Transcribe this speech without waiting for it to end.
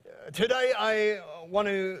Today I want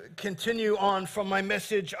to continue on from my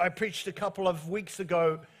message I preached a couple of weeks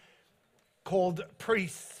ago called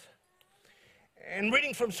Priests. And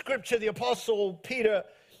reading from Scripture, the Apostle Peter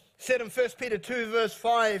said in 1 Peter 2 verse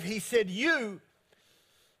 5, he said, you,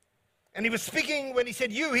 and he was speaking, when he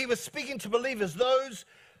said you, he was speaking to believers, those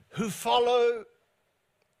who follow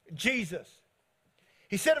Jesus.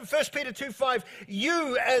 He said in 1 Peter 2:5,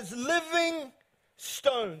 you as living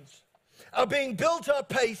stones are being built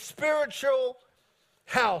up a spiritual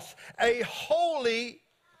house, a holy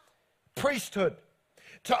priesthood,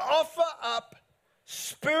 to offer up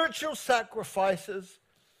spiritual sacrifices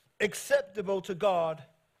acceptable to God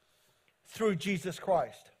through Jesus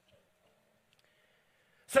Christ.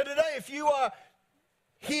 So today, if you are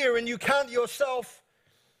here and you count yourself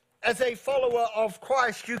as a follower of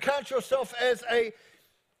Christ, you count yourself as a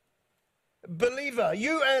believer,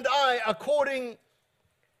 you and I, according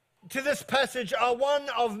to this passage, are one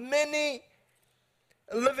of many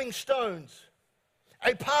living stones,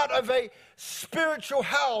 a part of a spiritual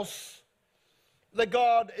house that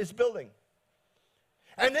God is building.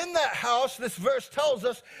 And in that house, this verse tells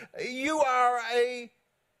us, you are a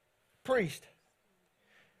priest.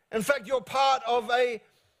 In fact, you're part of a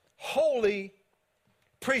holy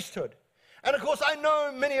priesthood. And of course, I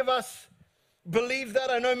know many of us believe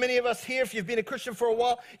that. I know many of us here, if you've been a Christian for a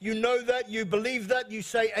while, you know that, you believe that, you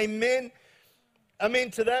say amen.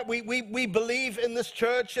 Amen to that. We believe in this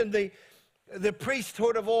church and the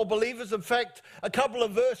priesthood of all believers. In fact, a couple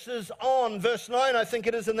of verses on, verse 9, I think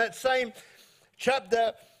it is, in that same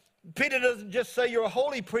chapter, Peter doesn't just say you're a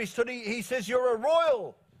holy priesthood, he says you're a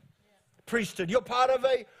royal priesthood. You're part of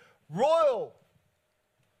a royal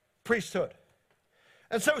priesthood.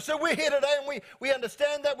 And so we're here today and we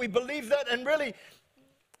understand that, we believe that, and really,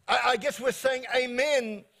 I guess we're saying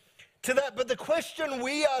amen to that. But the question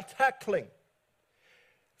we are tackling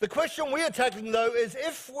though is,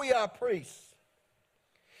 if we are priests,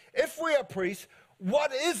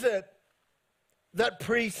 what is it that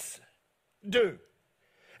priests do?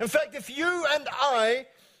 In fact, if you and I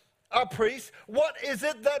are priests, what is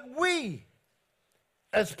it that we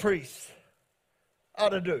as priests are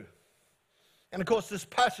to do? And of course, this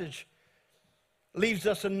passage leaves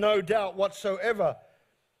us in no doubt whatsoever.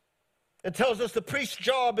 It tells us the priest's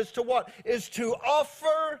job is to what? Is to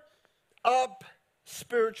offer up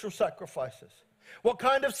spiritual sacrifices. What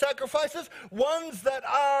kind of sacrifices? Ones that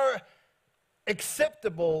are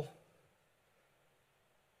acceptable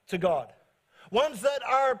to God. Ones that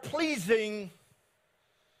are pleasing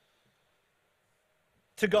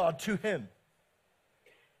to God, to Him.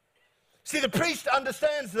 See, the priest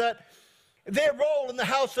understands that their role in the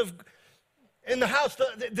house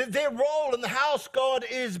God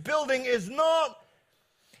is building is not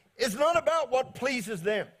about what pleases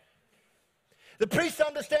them. The priests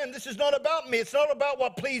understand this is not about me. It's not about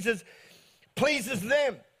what pleases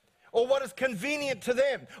them, or what is convenient to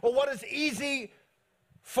them, or what is easy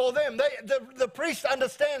for them. The priest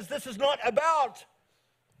understands this is not about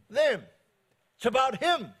them. It's about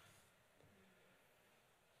Him.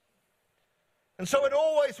 And so it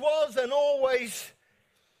always was and always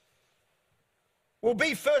will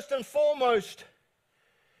be, first and foremost,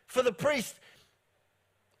 for the priest,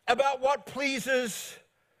 about what pleases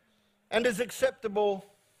and is acceptable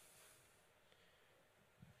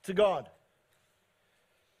to God.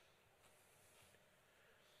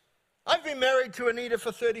 I've been married to Anita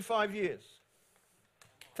for 35 years.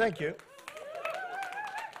 Thank you.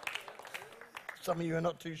 Some of you are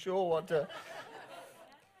not too sure what...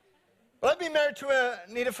 Well, I've been married to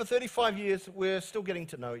Anita for 35 years. We're still getting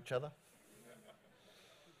to know each other.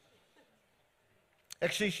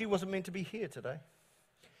 Actually, she wasn't meant to be here today.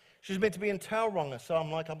 She's meant to be in Tauranga, so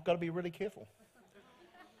I'm I've got to be really careful.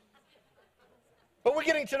 But we're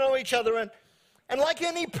getting to know each other, and like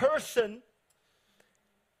any person,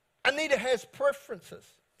 Anita has preferences.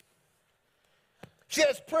 She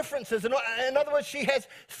has preferences. In other words, she has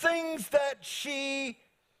things that she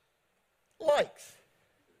likes.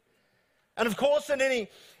 And of course, in any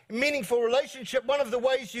meaningful relationship, one of the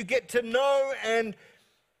ways you get to know and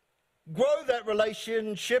grow that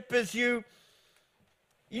relationship is you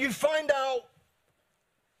find out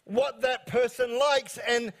what that person likes,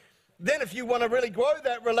 and then if you want to really grow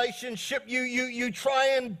that relationship, you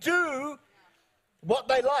try and do what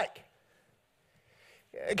they like.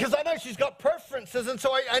 Because I know she's got preferences, and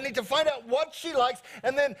so I need to find out what she likes,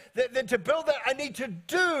 and then to build that, I need to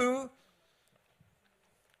do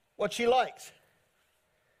what she likes.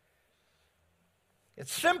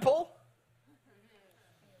 It's simple,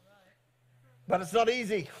 but it's not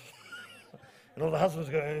easy. And all the husbands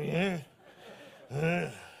go,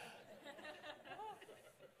 yeah.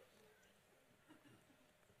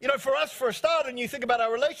 You know, for us, for a start, and you think about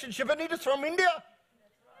our relationship, Anita's from India.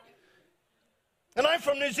 And I'm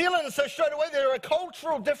from New Zealand, and so straight away there are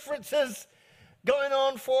cultural differences going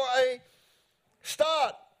on for a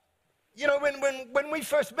start. You know, when we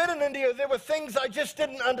first met in India, there were things I just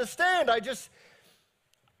didn't understand. I just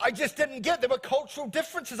didn't get. There were cultural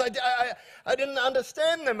differences. I didn't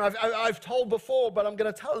understand them. I've told before, but I'm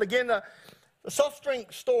going to tell again the soft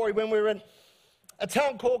drink story. When we were in a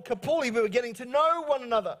town called Kapuli, we were getting to know one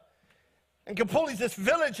another. And Kapuli's this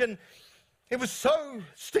village, and it was so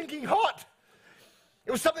stinking hot.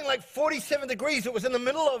 It was something like 47 degrees. It was in the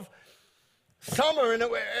middle of summer, and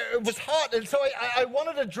it was hot. And so I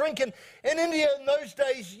wanted a drink. And in India in those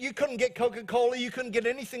days, you couldn't get Coca-Cola. You couldn't get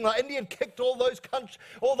anything like India. Kicked all those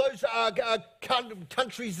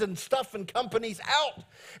countries and stuff and companies out.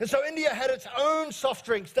 And so India had its own soft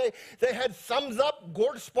drinks. They had Thumbs Up,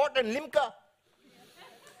 Gold Spot, and Limca.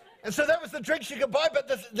 And so that was the drinks you could buy. But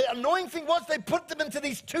the annoying thing was they put them into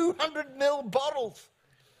these 200 ml bottles,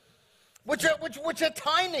 which are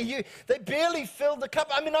tiny. They barely filled the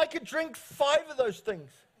cup. I mean, I could drink 5 of those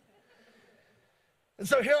things. And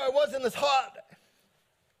so here I was in this hot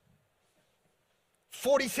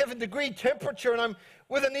 47-degree temperature, and I'm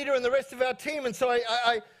with Anita and the rest of our team. And so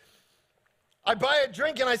I buy a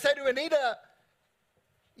drink, and I say to Anita,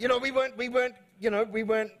 you know, we weren't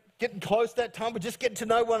getting close that time. We're just getting to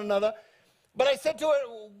know one another. But I said to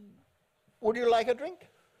her, would you like a drink?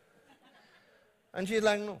 And she's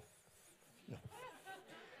like, no.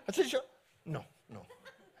 I said, sure. No.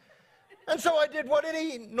 And so I did what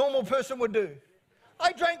any normal person would do.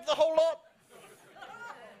 I drank the whole lot.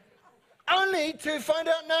 Only to find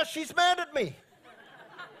out now she's mad at me.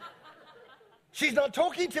 She's not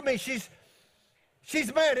talking to me. She's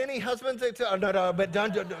mad. Any husbands? No, but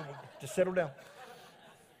don't. Just settle down.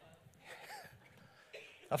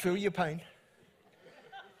 I feel your pain.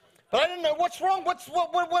 But I didn't know what's wrong. What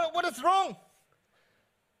is wrong?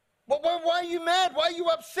 Why are you mad? Why are you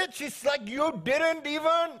upset? She's like, you didn't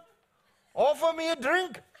even offer me a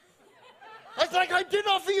drink. I was like, I did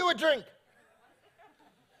offer you a drink.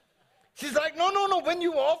 She's like, no. When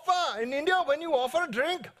you offer, in India, when you offer a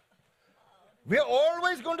drink, we're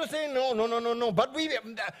always going to say no. But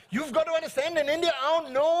you've got to understand, in India, our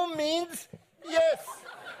no means yes.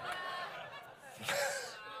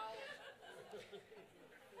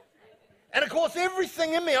 And of course,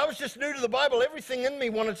 everything in me, I was just new to the Bible, everything in me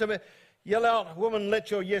wanted to yell out, woman, let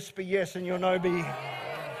your yes be yes and your no be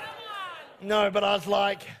no. But I was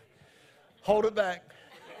like, hold it back.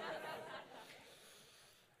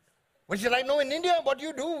 When she's like, no, in India, what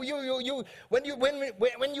you do, when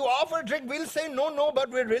you offer a drink, we'll say no, but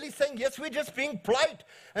we're really saying yes, we're just being polite.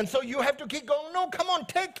 And so you have to keep going, no, come on,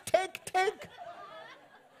 take.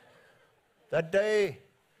 That day,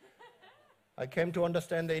 I came to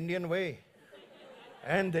understand the Indian way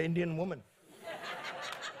and the Indian woman.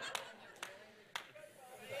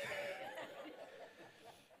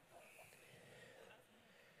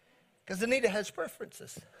 Because Anita has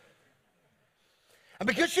preferences. And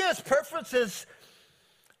because she has preferences,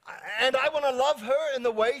 and I want to love her in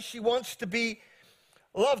the way she wants to be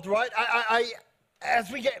loved, right?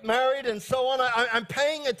 As we get married and so on, I'm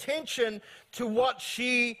paying attention to what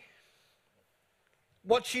she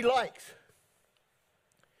likes.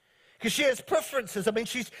 Because she has preferences. I mean,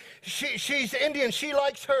 she's Indian. She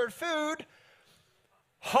likes her food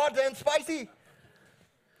hot and spicy.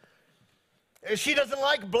 She doesn't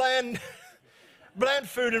like bland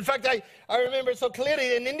food. In fact, I remember so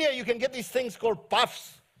clearly, in India you can get these things called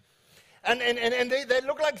puffs. And they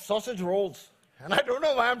look like sausage rolls. And I don't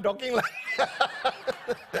know why I'm talking like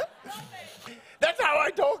That's how I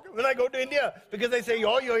talk when I go to India. Because they say,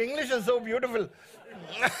 oh, your English is so beautiful.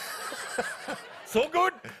 So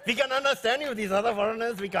good. We can understand you. These other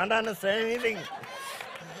foreigners, we can't understand anything.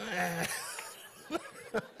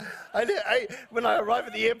 When I arrive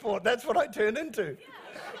at the airport, that's what I turn into.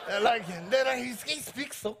 He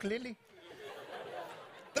speaks so clearly.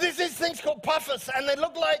 But there's these things called puffers, and they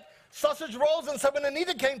look like sausage rolls. And so when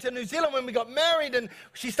Anita came to New Zealand, when we got married, and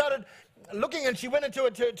she started looking, and she went into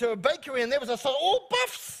a bakery, and there was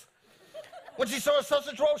puffs. When she saw a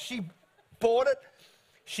sausage roll, she bought it,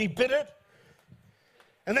 she bit it,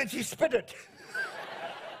 and then she spit it.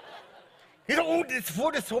 This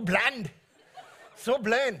food is so bland. So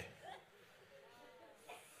bland.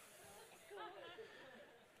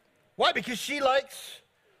 Why? Because she likes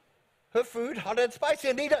her food hot and spicy.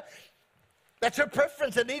 Anita, that's her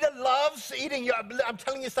preference. Anita loves eating. I'm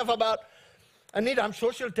telling you stuff about Anita. I'm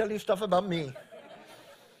sure she'll tell you stuff about me.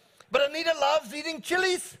 But Anita loves eating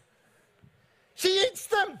chilies. She eats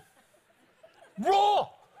them raw.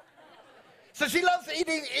 So she loves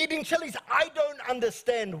eating chilies. I don't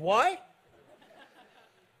understand why.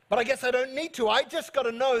 But I guess I don't need to. I just got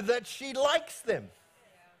to know that she likes them.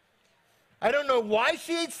 I don't know why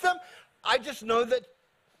she eats them. I just know that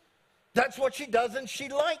that's what she does and she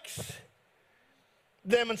likes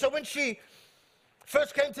them. And so when she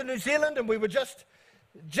first came to New Zealand and we were just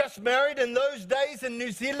married, in those days in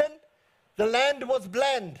New Zealand, the land was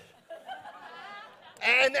bland.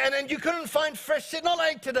 And you couldn't find fresh, not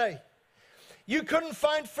like today. You couldn't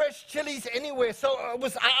find fresh chilies anywhere. So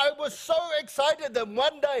I was so excited that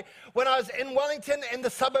one day when I was in Wellington in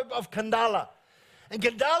the suburb of Kandala, and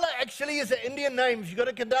Kandala actually is an Indian name. If you go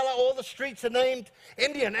to Kandala, all the streets are named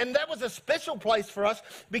Indian. And that was a special place for us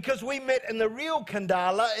because we met in the real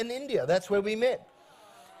Kandala in India. That's where we met.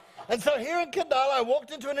 And so here in Kandala, I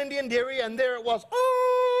walked into an Indian dairy and there it was,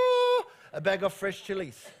 a bag of fresh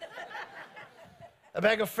chilies. A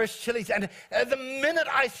bag of fresh chilies. And the minute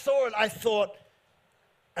I saw it, I thought,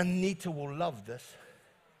 Anita will love this.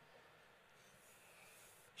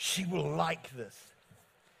 She will like this.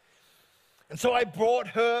 And so I brought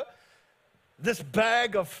her this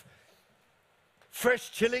bag of fresh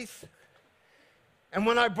chilies. And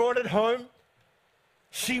when I brought it home,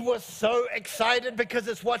 she was so excited because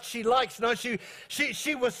it's what she likes. No,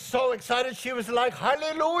 she was so excited. She was like,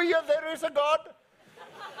 hallelujah, there is a God.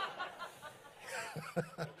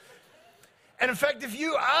 And in fact, if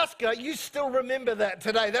you ask her, you still remember that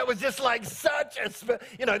today. That was just like such a,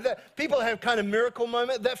 people have kind of miracle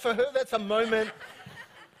moment. That for her, that's a moment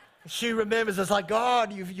she remembers. It's like,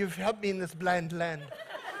 God, you've helped me in this bland land.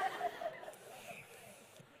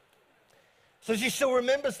 So she still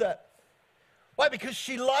remembers that. Why? Because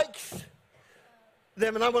she likes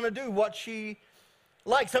them, and I want to do what she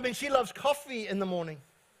likes. I mean, she loves coffee in the morning.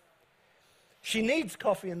 She needs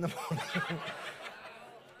coffee in the morning.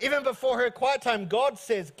 Even before her quiet time, God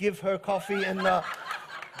says, give her coffee in the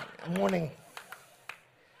morning.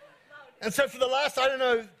 And so for the last,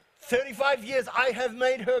 35 years, I have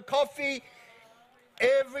made her coffee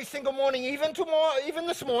every single morning, even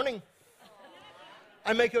this morning.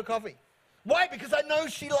 I make her coffee. Why? Because I know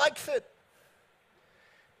she likes it.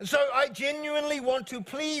 And so I genuinely want to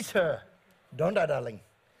please her. Don't I, darling?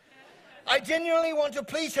 I genuinely want to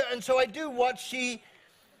please her, and so I do what she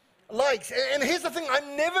likes. And here's the thing,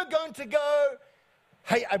 I'm never going to go,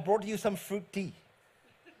 hey, I brought you some fruit tea.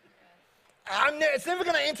 It's never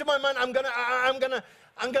going to enter my mind, I'm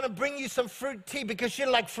going to bring you some fruit tea, because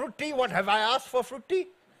she'll like, fruit tea? What, have I asked for fruit tea?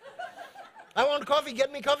 I want coffee,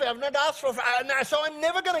 get me coffee. I've not asked for so I'm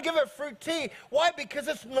never going to give her fruit tea. Why? Because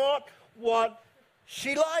it's not what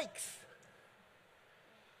she likes.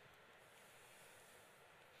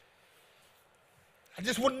 I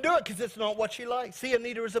just wouldn't do it because it's not what she likes. See,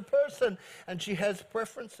 Anita is a person and she has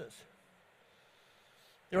preferences.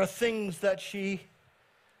 There are things that she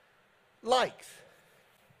likes.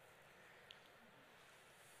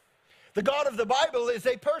 The God of the Bible is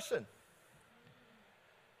a person.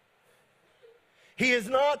 He is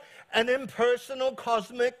not an impersonal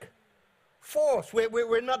cosmic force.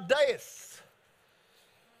 We're not deists.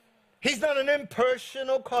 He's not an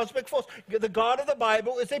impersonal cosmic force. The God of the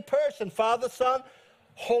Bible is a person. Father, Son,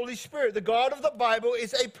 Holy Spirit. The God of the Bible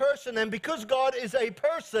is a person. And because God is a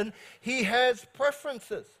person, he has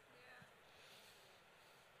preferences.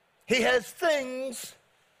 He has things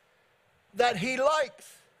that he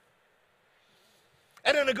likes.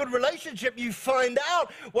 And in a good relationship, you find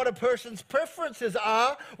out what a person's preferences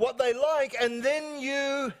are, what they like, and then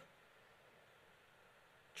you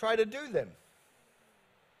try to do them.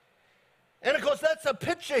 And of course, that's a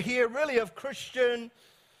picture here, really, of Christian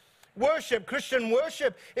worship. Christian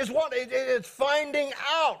worship is what? It's finding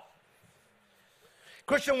out.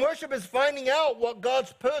 Christian worship is finding out what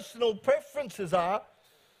God's personal preferences are,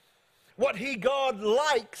 what God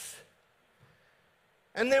likes,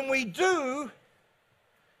 and then we do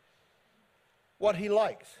what he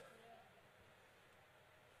likes.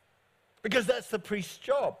 Because that's the priest's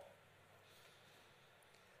job.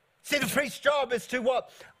 See, the priest's job is to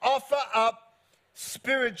what? Offer up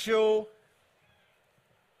spiritual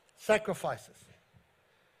sacrifices.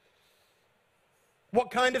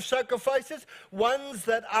 What kind of sacrifices? Ones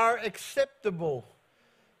that are acceptable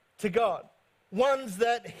to God. Ones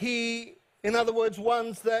that he, in other words,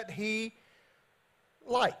 ones that he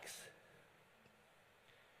likes.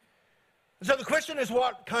 So the question is,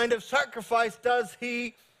 what kind of sacrifice does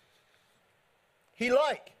he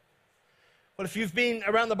like? Well, if you've been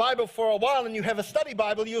around the Bible for a while and you have a study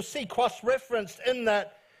Bible, you'll see cross-referenced in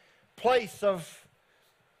that place of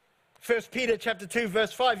 1 Peter chapter 2,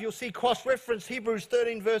 verse 5. You'll see cross-referenced Hebrews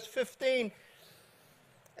 13, verse 15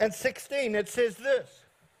 and 16. It says this: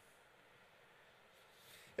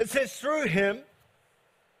 It says through him,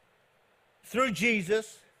 through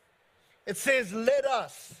Jesus, it says let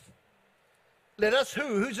us. Let us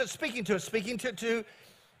who? Who's it speaking to? It's speaking to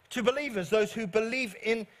believers, those who believe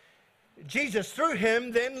in Jesus. Through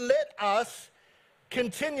him, then let us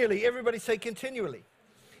continually, everybody say continually.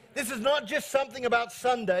 This is not just something about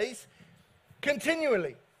Sundays,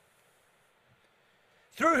 continually.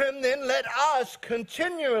 Through him, then, let us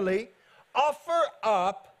continually offer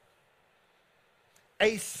up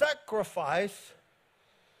a sacrifice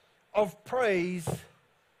of praise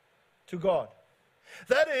to God.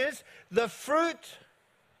 That is, the fruit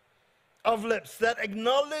of lips that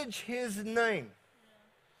acknowledge his name.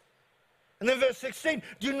 And then verse 16,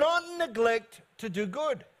 do not neglect to do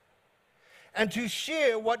good and to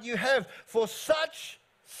share what you have, for such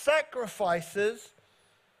sacrifices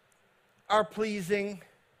are pleasing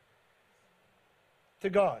to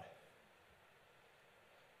God.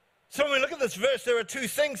 So when we look at this verse, there are two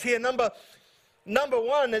things here. Number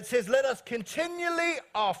one, it says, let us continually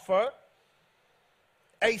offer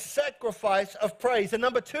a sacrifice of praise. And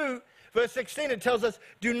number two, verse 16, it tells us,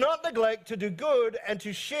 do not neglect to do good and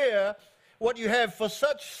to share what you have, for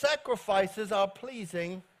such sacrifices are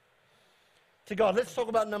pleasing to God. Let's talk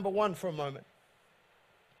about number one for a moment.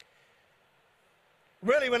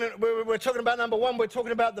 Really, when we're talking about number one, we're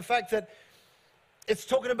talking about the fact that it's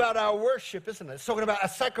talking about our worship, isn't it? It's talking about a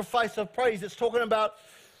sacrifice of praise. It's talking about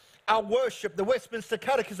our worship. The Westminster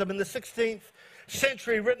Catechism in the 16th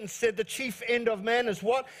century written said the chief end of man is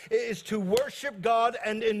what? It is to worship God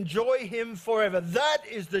and enjoy him forever. That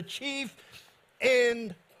is the chief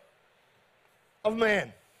end of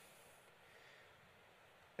man.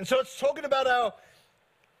 And so it's talking about our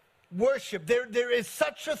worship. There is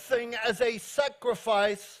such a thing as a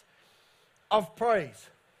sacrifice of praise.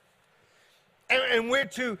 And we're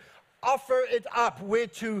to offer it up. We're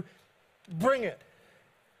to bring it.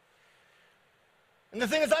 And the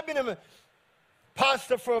thing is, I've been a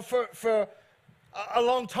pastor for a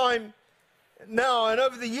long time now. And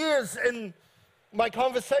over the years, in my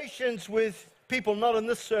conversations with people, not in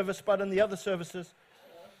this service, but in the other services,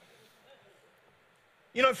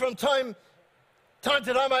 you know, from time to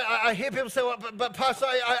time, I hear people say, well, but Pastor,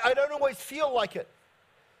 I don't always feel like it.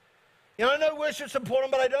 You know, I know worship's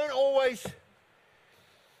important, but I don't always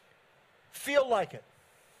feel like it.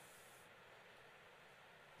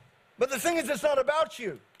 But the thing is, it's not about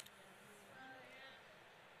you.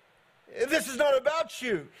 This is not about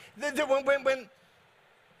you. When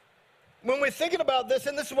we're thinking about this,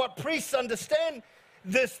 and this is what priests understand,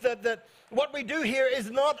 this, that what we do here is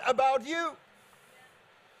not about you.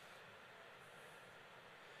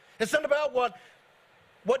 It's not about what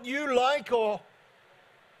you like or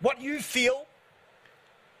what you feel.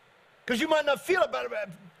 Because you might not feel about it.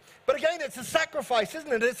 But again, it's a sacrifice,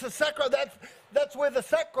 isn't it? It's a sacrifice. That's where the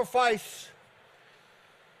sacrifice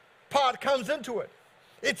part comes into it.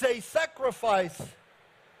 It's a sacrifice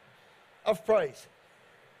of praise.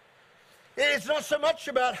 It's not so much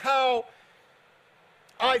about how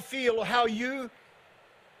I feel or how you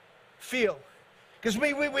feel. Because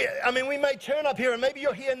we may turn up here, and maybe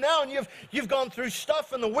you're here now, and you've gone through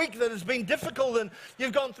stuff in the week that has been difficult, and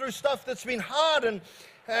you've gone through stuff that's been hard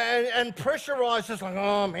and pressurized. It's like,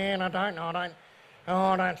 oh man, I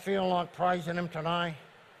don't feel like praising him today.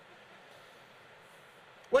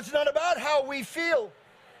 Well, it's not about how we feel.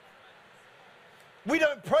 We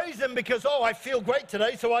don't praise him because, oh, I feel great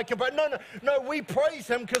today, so I can praise. No, we praise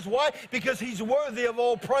him because why? Because he's worthy of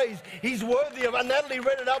all praise. He's worthy of, and Natalie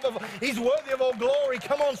read it up, he's worthy of all glory.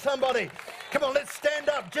 Come on, somebody. Come on, let's stand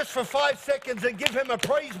up just for 5 seconds and give him a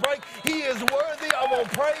praise break. He is worthy of all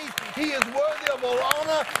praise. He is worthy of all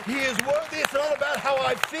honor. He is worthy. It's not about how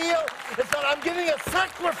I feel. It's not, I'm giving a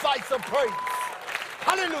sacrifice of praise.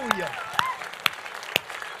 Hallelujah.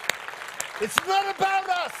 It's not about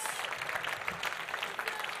us.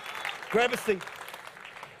 Grab a seat.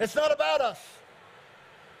 It's not about us.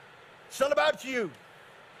 It's not about you.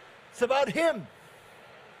 It's about him.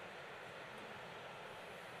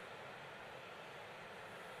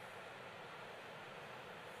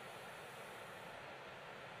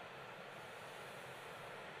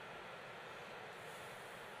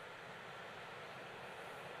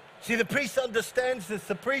 See, the priest understands this.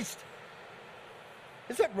 The priest...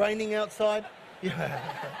 Is it raining outside? Yeah.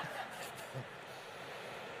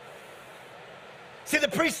 See, the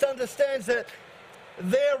priest understands that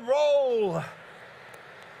their role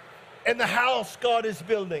in the house God is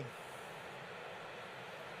building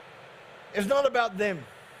is not about them.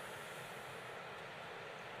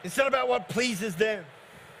 It's not about what pleases them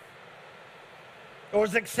or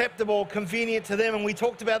is acceptable or convenient to them. And we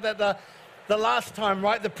talked about that the last time,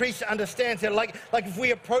 right? The priest understands it. Like if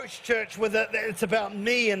we approach church with it, it's about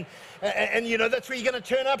me, and you know, that's where you're going to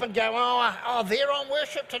turn up and go, oh, they're on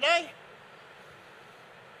worship today?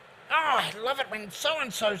 Oh, I love it when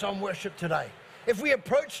so-and-so's on worship today. If we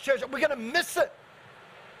approach church, we're going to miss it.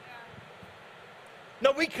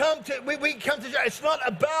 No, we come to church. It's not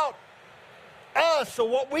about us or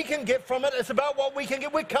what we can get from it. It's about what we can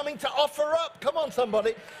get. We're coming to offer up. Come on,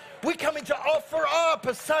 somebody. We're coming to offer up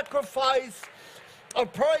a sacrifice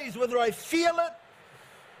of praise, whether I feel it,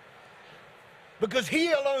 because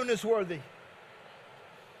He alone is worthy.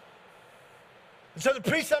 And so the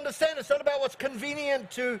priests understand it's not about what's convenient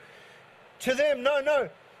to them. No.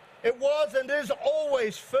 It was and is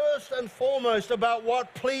always first and foremost about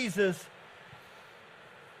what pleases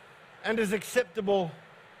and is acceptable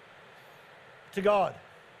to God.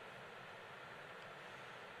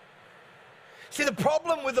 See, the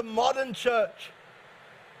problem with the modern church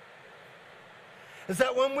is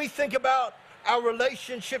that when we think about our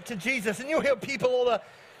relationship to Jesus, and you'll hear people all the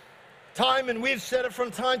time, and we've said it from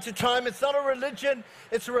time to time, it's not a religion,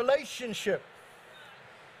 it's a relationship.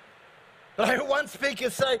 But I heard one speaker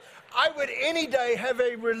say, I would any day have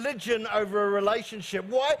a religion over a relationship.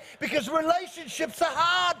 Why? Because relationships are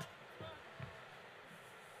hard.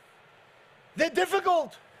 They're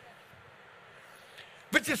difficult.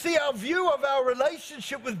 But you see, our view of our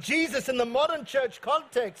relationship with Jesus in the modern church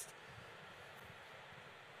context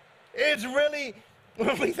is really,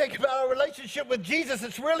 when we think about our relationship with Jesus,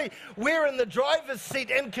 it's really, we're in the driver's seat,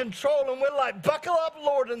 in control, and we're like, buckle up,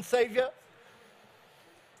 Lord and Savior,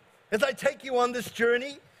 as I take you on this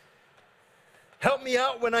journey. Help me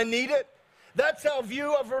out when I need it. That's our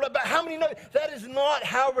view of it. But how many know that is not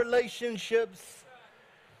how relationships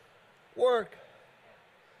work?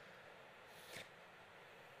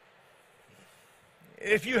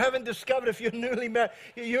 If you haven't discovered, if you're newly married,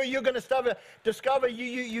 you're going to discover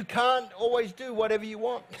you can't always do whatever you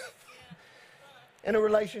want in a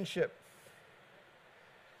relationship.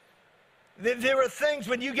 There are things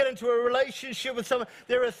when you get into a relationship with someone,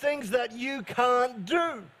 there are things that you can't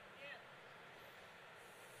do.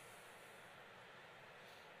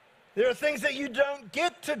 There are things that you don't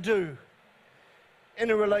get to do in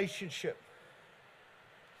a relationship.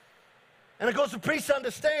 And of course, the priest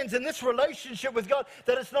understands in this relationship with God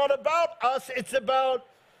that it's not about us, it's about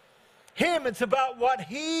Him. It's about what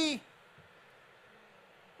He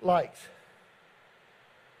likes.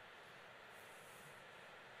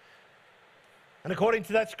 And according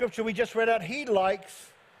to that scripture we just read out, He likes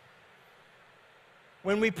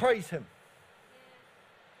when we praise Him.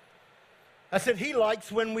 I said He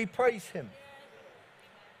likes when we praise Him.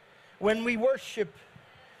 When we worship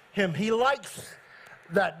Him. He likes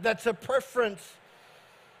that. That's a preference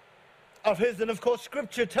of His. And of course,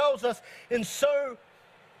 Scripture tells us in so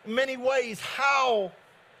many ways how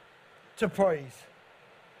to praise.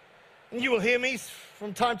 And you will hear me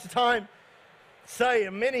from time to time say,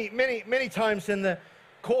 many times in the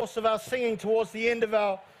course of our singing towards the end of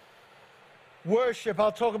our worship,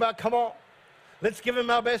 I'll talk about, come on, let's give Him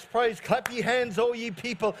our best praise. Clap ye hands, all ye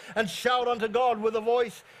people, and shout unto God with a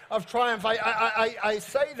voice of triumph. I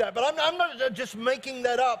say that, but I'm not just making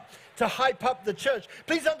that up to hype up the church.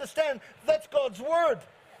 Please understand, that's God's word.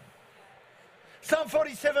 Psalm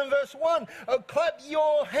 47 verse 1, oh, clap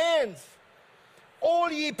your hands,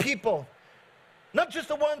 all ye people. Not just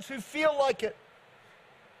the ones who feel like it.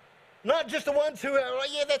 Not just the ones who are, oh,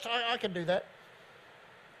 yeah, I can do that.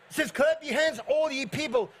 It says, clap your hands, all ye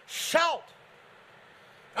people. Shout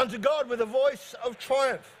unto God with a voice of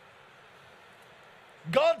triumph.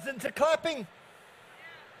 God's into clapping.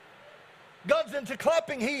 God's into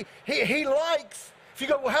clapping. He likes. If you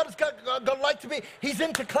go, well, how does God like to be? He's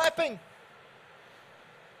into clapping.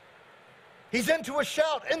 He's into a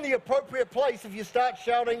shout in the appropriate place. If you start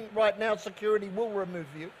shouting right now, security will remove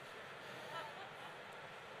you.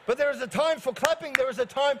 But there is a time for clapping. There is a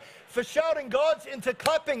time for shouting. God's into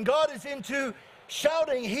clapping. God is into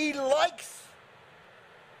shouting. He likes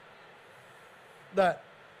that.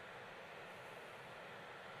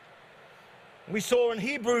 We saw in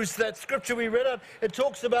Hebrews, that scripture we read out, it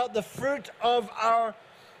talks about the fruit of our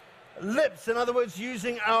lips. In other words,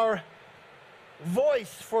 using our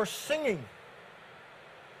voice for singing.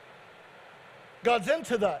 God's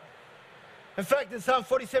into that. In fact, in Psalm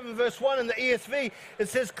 47 verse 1 in the ESV, it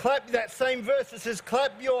says, clap, that same verse, it says,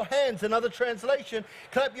 clap your hands. Another translation,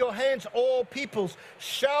 clap your hands, all peoples.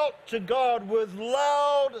 Shout to God with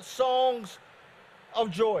loud songs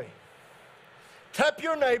of joy. Tap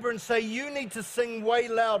your neighbor and say, you need to sing way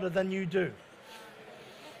louder than you do.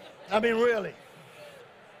 I mean, really.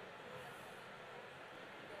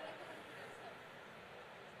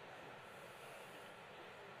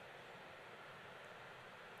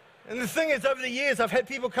 And the thing is, over the years, I've had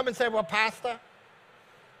people come and say, well, Pastor,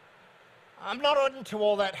 I'm not into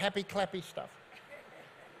all that happy, clappy stuff.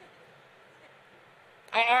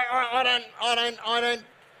 I don't,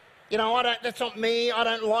 that's not me. I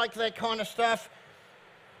don't like that kind of stuff.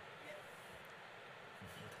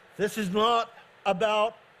 This is not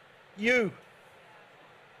about you.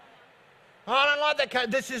 I don't like that kind.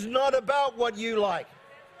 This is not about what you like.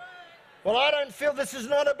 Well, I don't feel. This is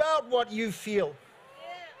not about what you feel.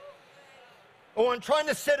 Oh, I'm trying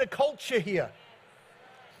to set a culture here.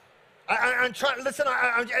 I'm trying. Listen,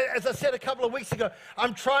 as I said a couple of weeks ago,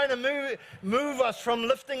 I'm trying to move us from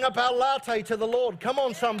lifting up our latte to the Lord. Come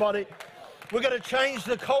on, somebody. We're going to change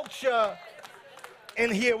the culture in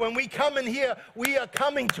here. When we come in here, we are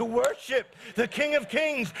coming to worship the King of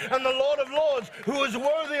Kings and the Lord of Lords, who is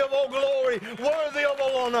worthy of all glory, worthy of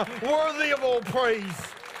all honor, worthy of all praise.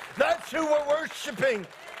 That's who we're worshiping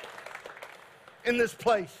in this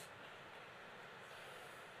place.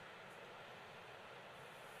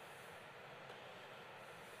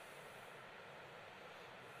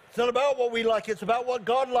 It's not about what we like, it's about what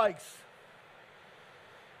God likes.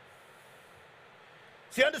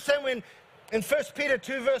 See, understand when in 1 Peter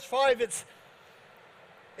 2 verse 5,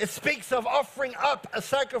 it speaks of offering up a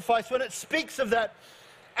sacrifice. When it speaks of that,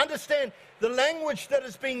 understand the language that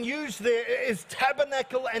is being used there is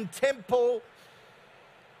tabernacle and temple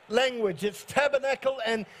language. It's tabernacle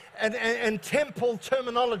and temple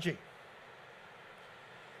terminology.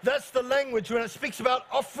 That's the language when it speaks about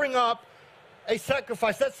offering up a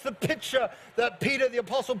sacrifice. That's the picture that Peter, the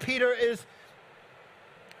Apostle Peter, is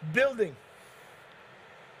building.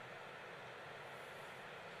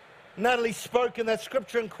 Natalie spoke in that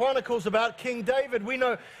scripture in Chronicles about King David. We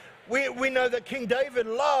know that King David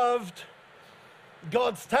loved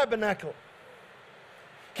God's tabernacle.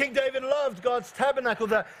 King David loved God's tabernacle,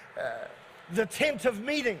 the tent of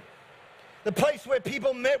meeting, the place where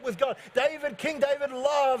people met with God. King David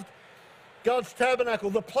loved God's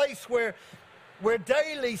tabernacle, the place where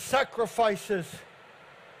daily sacrifices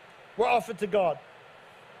were offered to God.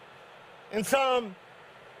 In Psalm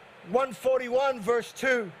 141, verse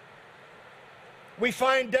 2, we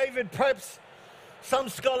find David, perhaps some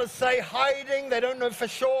scholars say hiding, they don't know for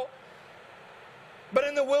sure, but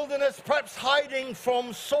in the wilderness, perhaps hiding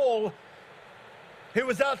from Saul, who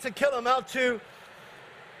was out to kill him, out to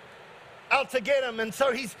get him. And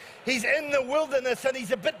so he's in the wilderness and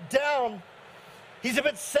he's a bit down, he's a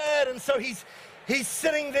bit sad, and so he's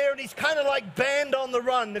sitting there and he's kind of like Band on the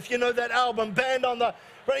Run, if you know that album, Band on the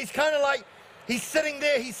Run. He's kind of like, he's sitting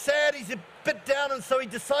there, he's sad, he's a bit down, and so he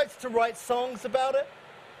decides to write songs about it.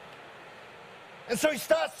 And so he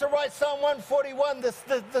starts to write Psalm 141,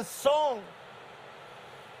 this song.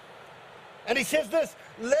 And he says this,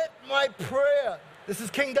 let my prayer, this is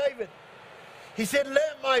King David, he said,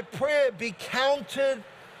 let my prayer be counted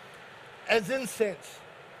as incense.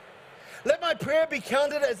 Let my prayer be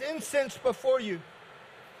counted as incense before you,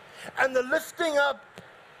 and the lifting up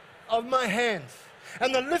of my hands,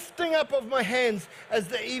 and the lifting up of my hands as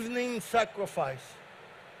the evening sacrifice.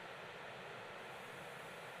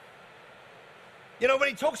 You know, when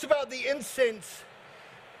he talks about the incense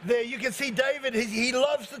there, you can see David, he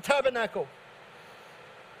loves the tabernacle.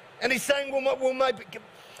 And he's saying,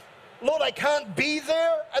 Lord, I can't be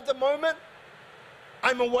there at the moment.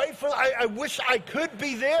 I'm away from, I wish I could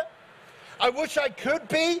be there. I wish I could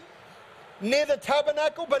be near the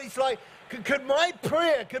tabernacle, but he's like, could my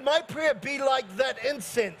prayer be like that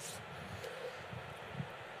incense?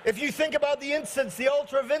 If you think about the incense, the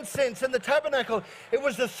altar of incense in the tabernacle, it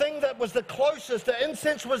was the thing that was the closest. The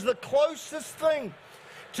incense was the closest thing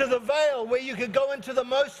to the veil where you could go into the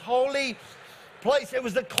most holy place. It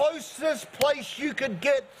was the closest place you could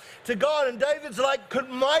get to God. And David's like, could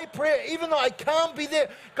my prayer, even though I can't be there,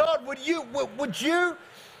 God,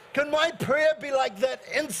 could my prayer be like that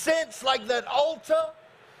incense, like that altar?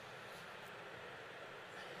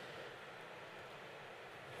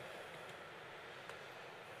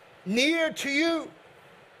 Near to you.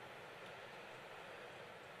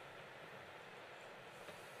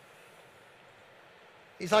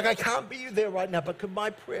 He's like, I can't be there right now, but could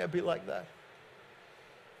my prayer be like that?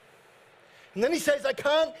 And then he says, I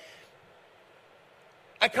can't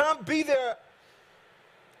be there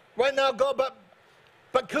right now, God,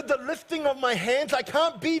 but could the lifting of my hands, I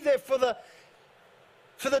can't be there for the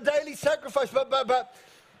daily sacrifice, but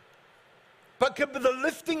could the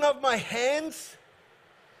lifting of my hands,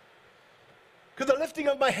 could the lifting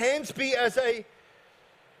of my hands be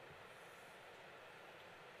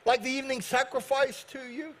like the evening sacrifice to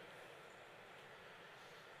you?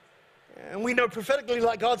 And we know prophetically,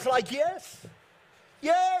 like God's like, yes.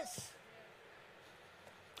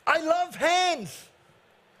 I love hands.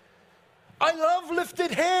 I love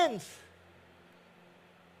lifted hands.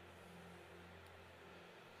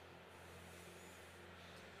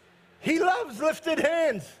 He loves lifted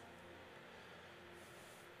hands.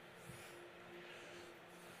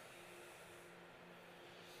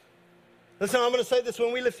 Listen, I'm going to say this.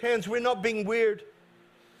 When we lift hands, we're not being weird.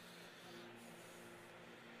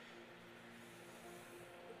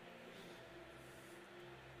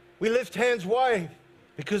 We lift hands, why?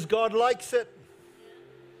 Because God likes it.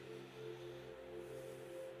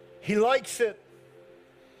 He likes it.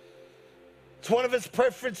 It's one of his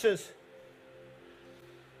preferences.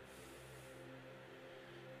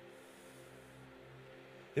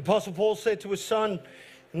 The Apostle Paul said to his son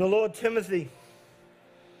in the Lord, Timothy,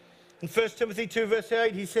 in 1 Timothy 2 verse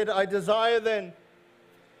 8, he said, I desire then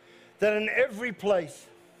that in every place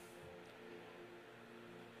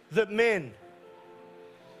that men,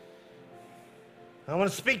 I want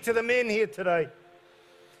to speak to the men here today.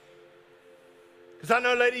 Because I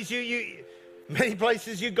know, ladies, you many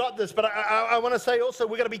places you got this, but I want to say also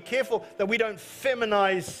we've got to be careful that we don't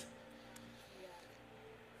feminize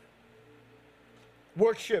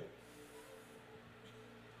worship.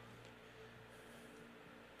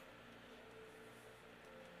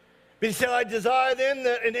 But he said, I desire then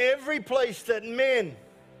that in every place that men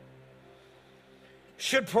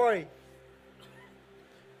should pray,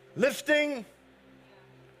 lifting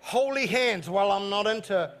holy hands. Well, I'm not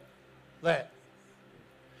into that.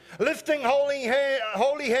 Lifting holy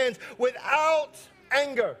hands without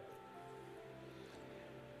anger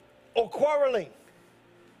or quarreling.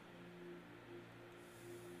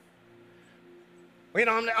 You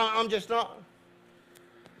know,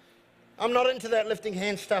 I'm not into that lifting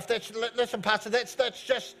hand stuff. Listen, Pastor, that's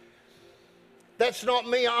not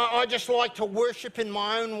me. I just like to worship in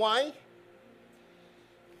my own way.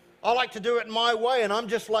 I like to do it my way, and I'm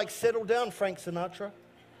just like, settle down, Frank Sinatra.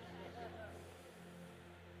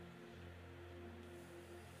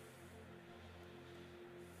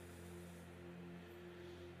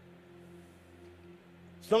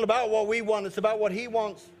 It's not about what we want, it's about what he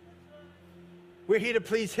wants. We're here to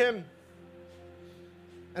please him.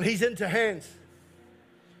 And he's into hands.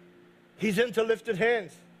 He's into lifted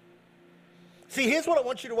hands. See, here's what I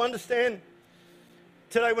want you to understand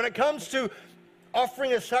today. When it comes to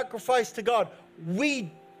offering a sacrifice to God,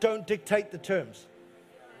 we don't dictate the terms.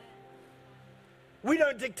 We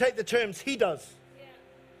don't dictate the terms. He does.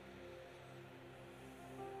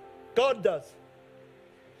 God does.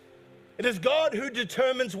 It is God who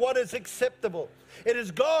determines what is acceptable. It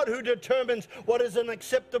is God who determines what is an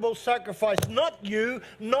acceptable sacrifice. Not you,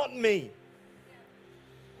 not me.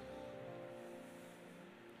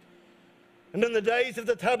 And in the days of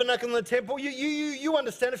the tabernacle and the temple, you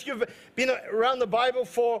understand, if you've been around the Bible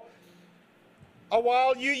for a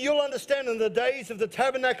while, you'll understand in the days of the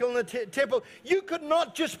tabernacle and the temple, you could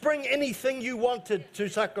not just bring anything you wanted to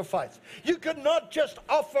sacrifice. You could not just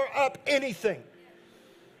offer up anything.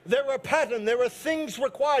 There were patterns, there were things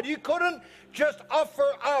required. You couldn't just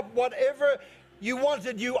offer up whatever you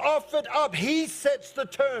wanted. You offered up. He sets the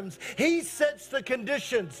terms. He sets the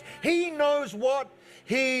conditions. He knows what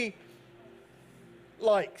he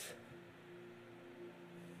likes.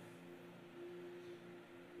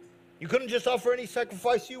 You couldn't just offer any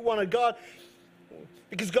sacrifice you wanted. God,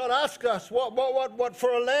 because God asked us, what for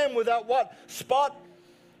a lamb without what? Spot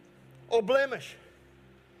or blemish.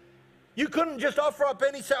 You couldn't just offer up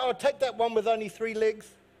any, say, oh, take that one with only 3 legs.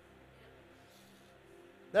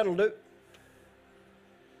 That'll do.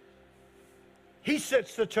 He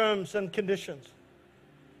sets the terms and conditions.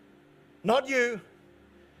 Not you,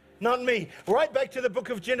 not me. Right back to the book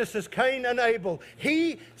of Genesis, Cain and Abel.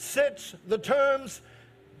 He sets the terms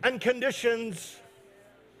and conditions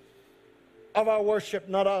of our worship,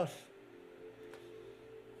 not us.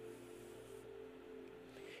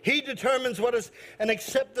 He determines what is an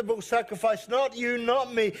acceptable sacrifice, not you,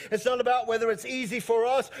 not me. It's not about whether it's easy for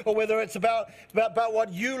us or whether it's about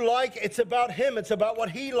what you like. It's about him. It's about what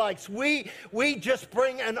he likes. We just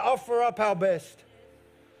bring and offer up our best.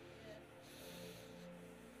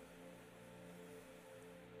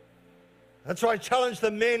 That's why I challenge the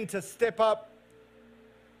men to step up.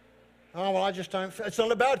 Oh, well, I just don't. It's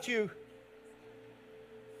not about you.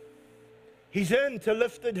 He's into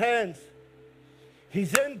lifted hands.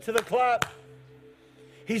 He's into the clap.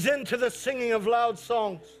 He's into the singing of loud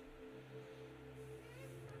songs.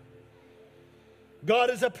 God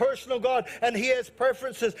is a personal God, and he has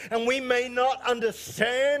preferences, and we may not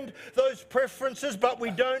understand those preferences, but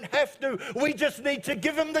we don't have to. We just need to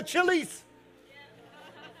give him the chilies.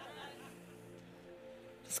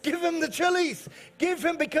 Just give him the chilies. Give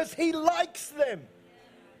him because he likes them.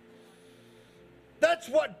 That's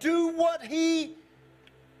what, do what he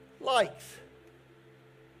likes.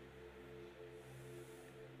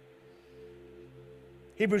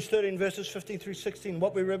 Hebrews 13 verses 15 through 16,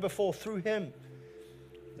 what we read before, through him,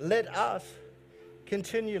 let us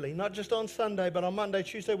continually, not just on Sunday, but on Monday,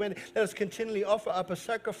 Tuesday, Wednesday, let us continually offer up a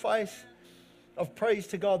sacrifice of praise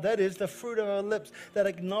to God. That is the fruit of our lips that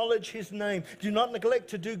acknowledge his name. Do not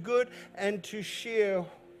neglect to do good and to share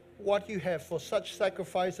what you have, for such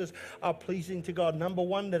sacrifices are pleasing to God. Number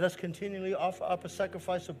one, let us continually offer up a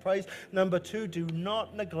sacrifice of praise. Number two, do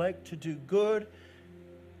not neglect to do good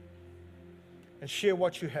and share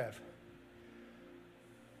what you have.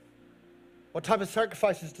 What type of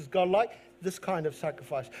sacrifices does God like? This kind of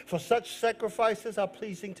sacrifice. For such sacrifices are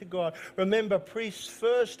pleasing to God. Remember, priests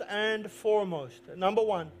first and foremost. Number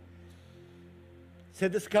one,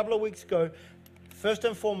 said this a couple of weeks ago, first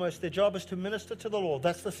and foremost, their job is to minister to the Lord.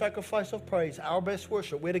 That's the sacrifice of praise, our best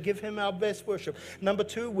worship. We're to give him our best worship. Number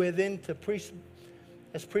two, we're then to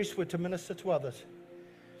as priests, we're to minister to others.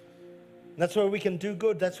 That's where we can do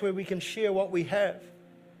good. That's where we can share what we have.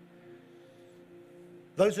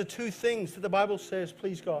 Those are two things that the Bible says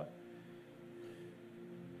please God.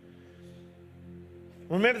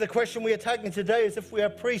 Remember, the question we are taking today is, if we are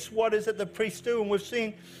priests, what is it that priests do? And we've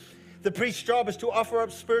seen the priest's job is to offer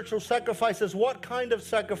up spiritual sacrifices. What kind of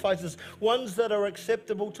sacrifices? Ones that are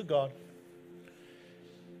acceptable to God.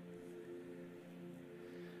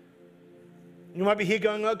 You might be here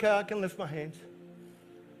going, okay, I can lift my hands.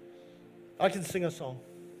 I can sing a song.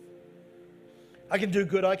 I can do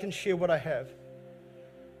good. I can share what I have.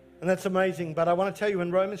 And that's amazing. But I want to tell you,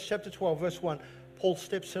 in Romans chapter 12, verse 1, Paul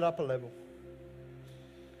steps it up a level.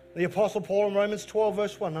 The Apostle Paul in Romans 12,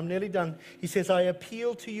 verse 1, I'm nearly done. He says, I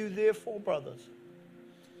appeal to you, therefore, brothers,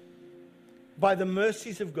 by the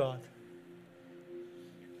mercies of God,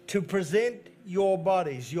 to present your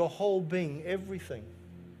bodies, your whole being, everything,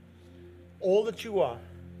 all that you are,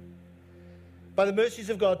 by the mercies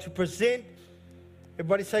of God, to present,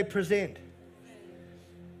 everybody say present.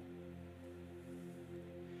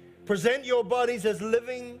 Present your bodies as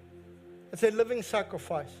living, it's a living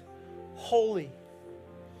sacrifice, holy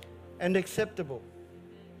and acceptable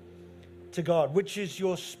to God, which is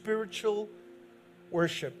your spiritual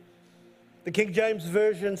worship. The King James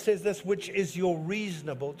Version says this, which is your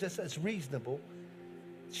reasonable, just as reasonable,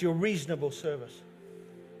 it's your reasonable service.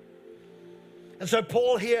 And so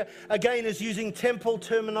Paul here again is using temple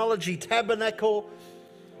terminology, tabernacle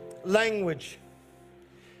language.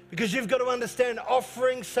 Because you've got to understand,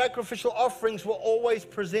 offerings, sacrificial offerings were always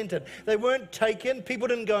presented. They weren't taken. People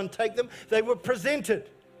didn't go and take them. They were presented.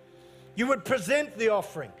 You would present the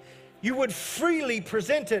offering. You would freely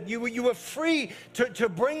present it. You were free to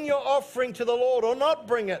bring your offering to the Lord or not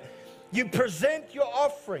bring it. You present your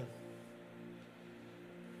offering.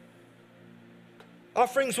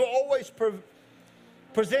 Offerings were always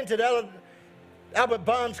presented. Albert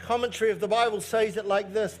Barnes' commentary of the Bible says it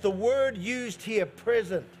like this. The word used here,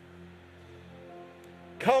 present,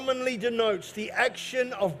 commonly denotes the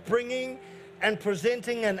action of bringing and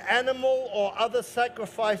presenting an animal or other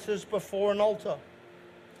sacrifices before an altar.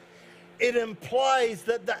 It implies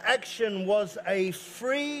that the action was a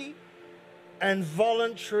free and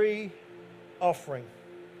voluntary offering.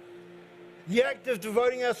 The act of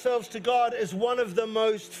devoting ourselves to God is one of the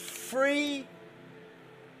most free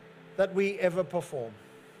that we ever perform.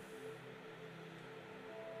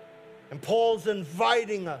 And Paul's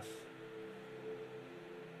inviting us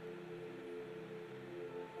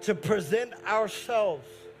to present ourselves,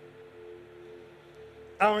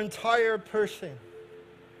 our entire person,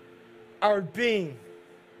 our being,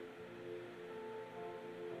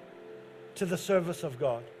 to the service of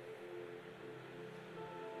God.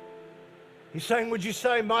 He's saying, would you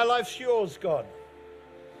say, my life's yours, God?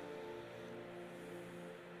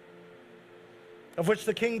 Of which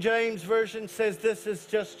the King James Version says this is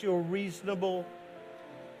just your reasonable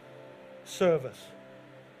service.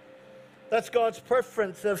 That's God's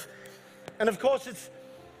preference. And of course,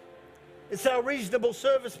 it's our reasonable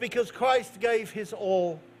service because Christ gave his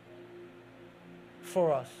all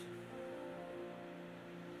for us.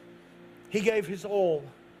 He gave his all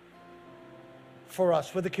for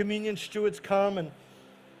us. Where the communion stewards come and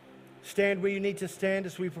stand where you need to stand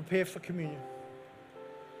as we prepare for communion.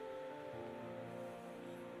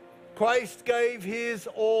 Christ gave his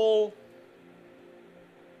all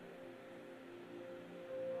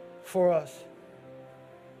for us.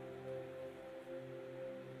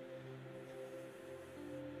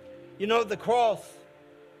 You know, the cross,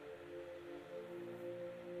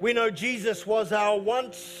 we know Jesus was our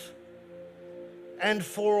once and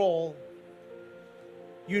for all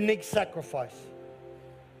unique sacrifice.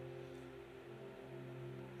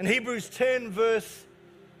 In Hebrews 10, verse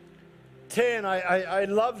 10, I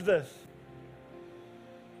love this.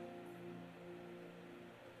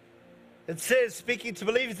 It says, speaking to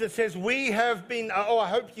believers, it says, we have been, oh, I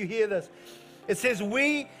hope you hear this. It says,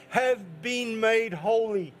 we have been made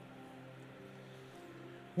holy.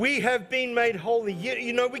 We have been made holy.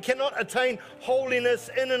 You know, we cannot attain holiness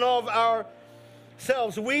in and of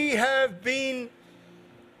ourselves. We have been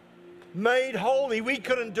made holy. We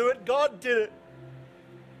couldn't do it. God did it.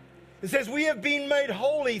 It says, we have been made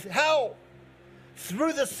holy. How?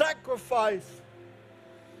 Through the sacrifice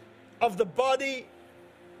of the body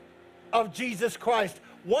of Jesus Christ,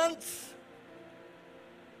 once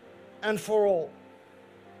and for all.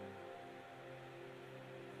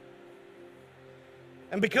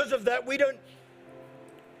 And because of that, we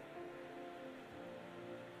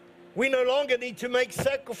no longer need to make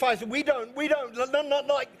sacrifices. We don't, not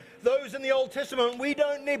like those in the Old Testament. We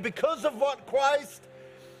don't need, because of what Christ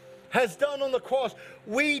has done on the cross,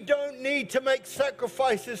 we don't need to make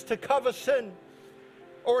sacrifices to cover sin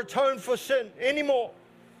or atone for sin anymore.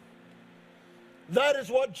 That is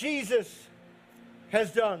what Jesus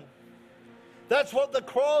has done. That's what the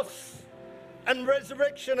cross and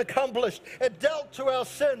resurrection accomplished. It dealt to our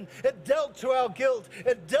sin. It dealt to our guilt.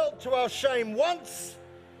 It dealt to our shame once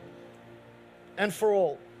and for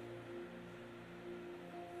all.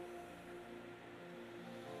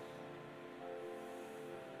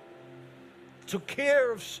 Took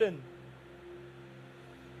care of sin.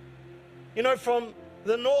 You know, from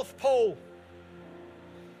the North Pole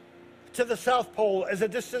to the South Pole is a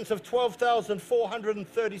distance of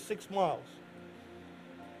 12,436 miles.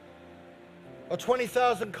 Or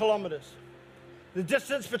 20,000 kilometers. The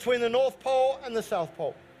distance between the North Pole and the South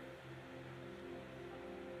Pole.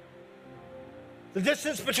 The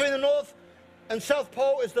distance between the North and South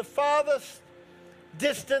Pole is the farthest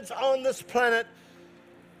distance on this planet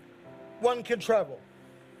one can travel.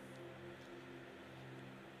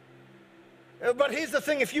 But here's the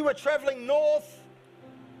thing, if you were traveling north,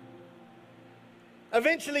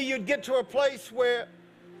 eventually you'd get to a place where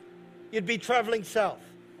you'd be traveling south.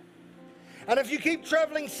 And if you keep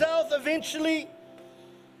traveling south, eventually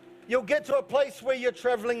you'll get to a place where you're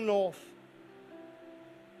traveling north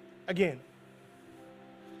again.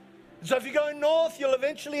 So if you're going north, you'll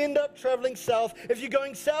eventually end up traveling south. If you're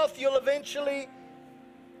going south, you'll eventually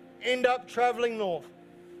end up traveling north.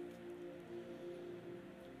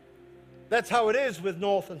 That's how it is with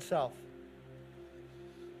north and south.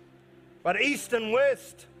 But east and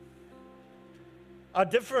west are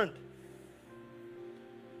different.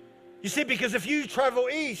 You see, because if you travel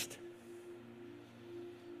east,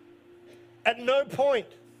 at no point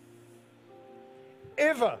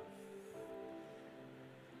ever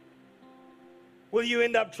will you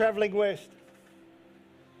end up traveling west.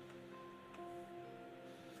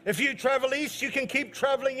 If you travel east, you can keep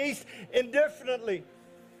traveling east indefinitely.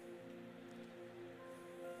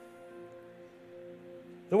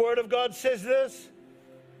 The Word of God says this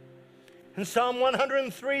in Psalm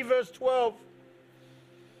 103, verse 12.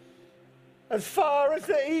 As far as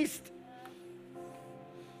the east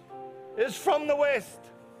is from the west,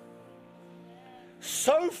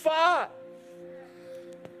 so far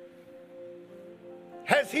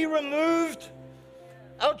has He removed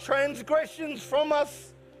our transgressions from us.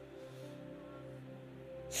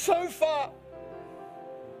 So far.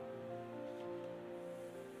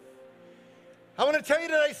 I want to tell you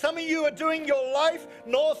today, some of you are doing your life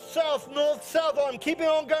north-south. Oh, I'm keeping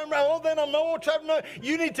on going around. Oh, then I'm no traveling. No,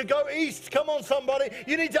 you need to go east. Come on, somebody.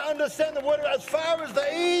 You need to understand the word. As far as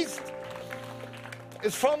the east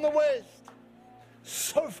is from the west.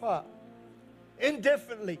 So far.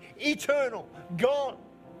 Indefinitely. Eternal. Gone.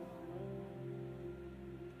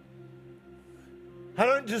 I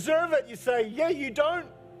don't deserve it. You say, yeah, you don't.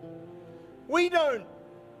 We don't.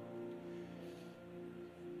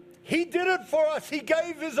 He did it for us. He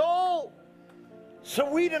gave His all.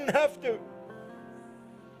 So we didn't have to.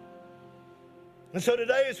 And so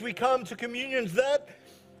today as we come to communions, that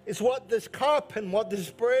is what this cup and what this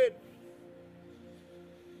bread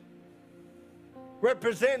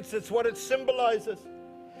represents. It's what it symbolizes.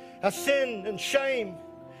 Our sin and shame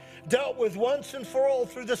dealt with once and for all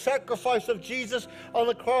through the sacrifice of Jesus on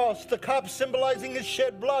the cross. The cup symbolizing His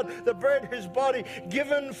shed blood, the bread His body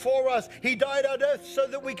given for us. He died our death so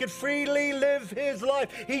that we could freely live His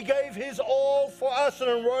life. He gave His all for us.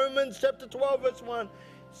 And in Romans chapter 12 verse 1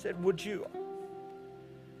 said, would you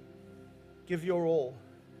give your all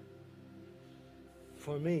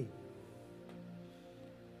for me?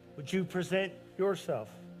 Would you present yourself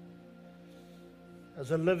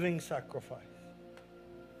as a living sacrifice?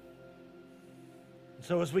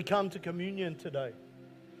 So as we come to communion today,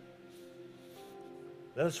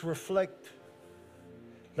 Let us reflect.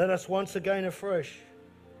 Let us once again afresh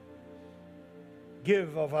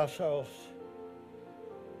give of ourselves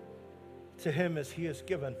to Him as He has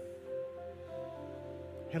given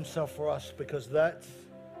Himself for us, because that's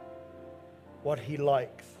what He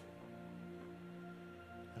likes.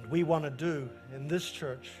 And we want to do in this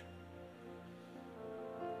church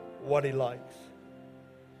what He likes.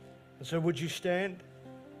 And so would you stand?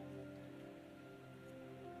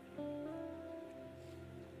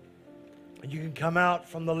 And you can come out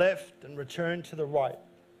from the left and return to the right.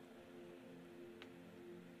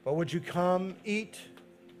 But would you come, eat,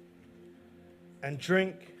 and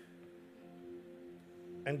drink,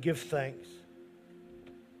 and give thanks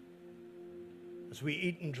as we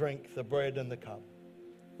eat and drink the bread and the cup?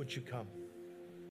 Would you come?